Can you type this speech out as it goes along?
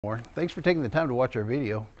Thanks for taking the time to watch our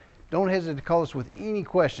video. Don't hesitate to call us with any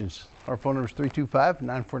questions. Our phone number is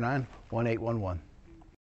 325-949-1811.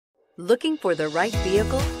 Looking for the right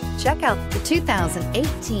vehicle? Check out the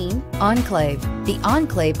 2018 Enclave. The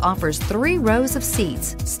Enclave offers 3 rows of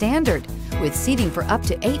seats, standard, with seating for up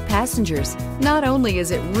to 8 passengers. Not only is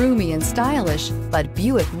it roomy and stylish, but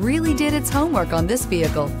Buick really did its homework on this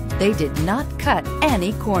vehicle. They did not cut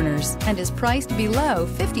any corners and is priced below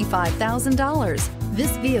 $55,000.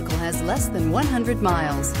 This vehicle has less than 100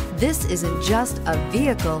 miles. This isn't just a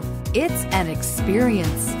vehicle, it's an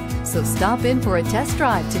experience. So stop in for a test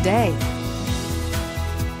drive today.